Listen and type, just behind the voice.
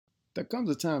There comes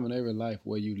a time in every life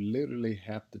where you literally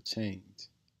have to change.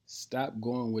 Stop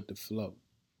going with the flow.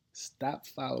 Stop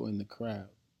following the crowd.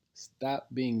 Stop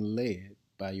being led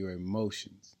by your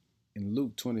emotions. In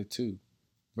Luke 22,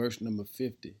 verse number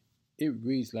 50, it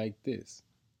reads like this: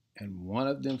 And one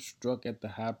of them struck at the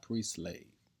high priest's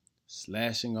slave,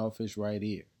 slashing off his right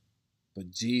ear.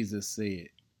 But Jesus said,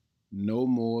 No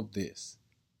more of this.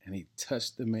 And he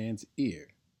touched the man's ear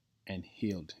and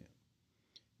healed him.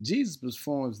 Jesus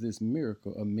performs this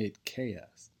miracle amid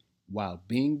chaos while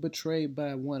being betrayed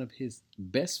by one of his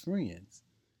best friends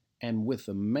and with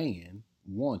a man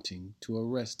wanting to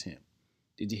arrest him.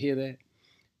 Did you hear that?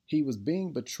 He was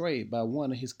being betrayed by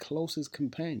one of his closest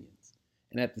companions.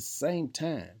 And at the same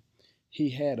time, he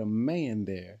had a man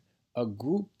there, a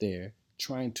group there,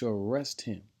 trying to arrest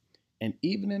him. And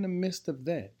even in the midst of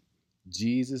that,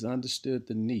 Jesus understood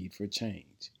the need for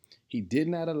change. He did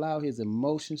not allow his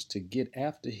emotions to get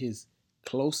after his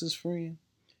closest friend,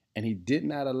 and he did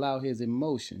not allow his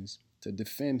emotions to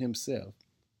defend himself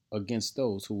against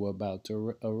those who were about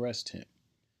to arrest him.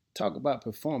 Talk about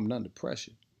performing under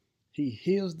pressure. He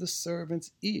heals the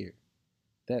servant's ear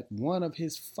that one of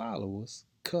his followers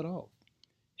cut off.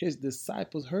 His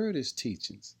disciples heard his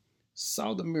teachings,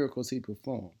 saw the miracles he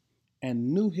performed,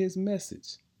 and knew his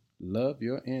message: love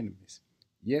your enemies.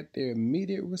 Yet their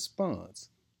immediate response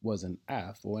was an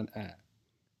eye for an eye.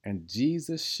 And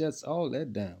Jesus shuts all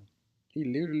that down. He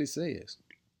literally says,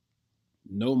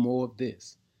 No more of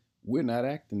this. We're not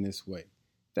acting this way.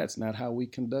 That's not how we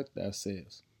conduct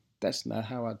ourselves. That's not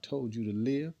how I told you to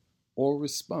live or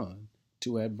respond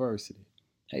to adversity.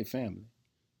 Hey, family,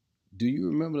 do you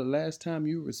remember the last time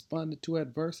you responded to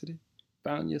adversity?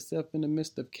 Found yourself in the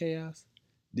midst of chaos?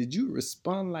 Did you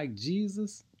respond like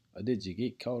Jesus, or did you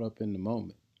get caught up in the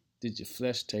moment? Did your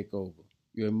flesh take over?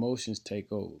 Your emotions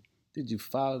take over? Did you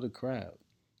follow the crowd?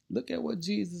 Look at what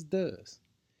Jesus does.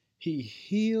 He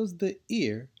heals the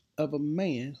ear of a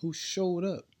man who showed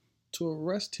up to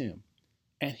arrest him,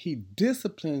 and he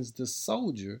disciplines the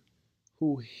soldier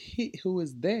who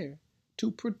is there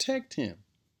to protect him.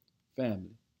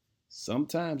 Family,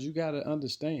 sometimes you got to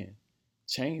understand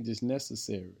change is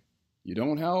necessary. You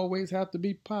don't always have to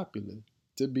be popular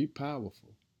to be powerful.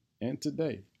 And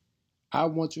today, I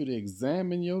want you to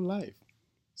examine your life.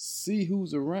 See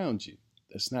who's around you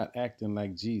that's not acting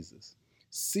like Jesus.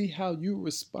 See how you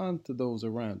respond to those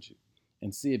around you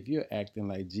and see if you're acting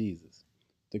like Jesus.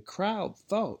 The crowd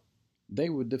thought they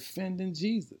were defending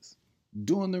Jesus,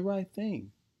 doing the right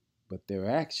thing, but their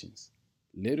actions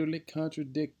literally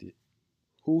contradicted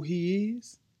who he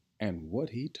is and what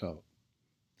he taught.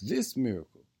 This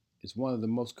miracle is one of the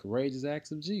most courageous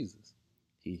acts of Jesus.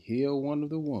 He healed one of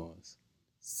the ones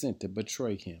sent to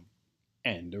betray him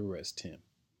and arrest him.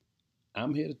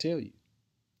 I'm here to tell you,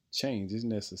 change is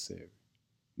necessary.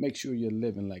 Make sure you're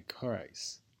living like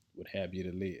Christ would have you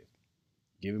to live.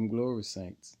 Give him glory,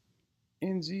 saints.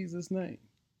 In Jesus' name,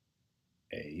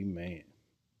 amen.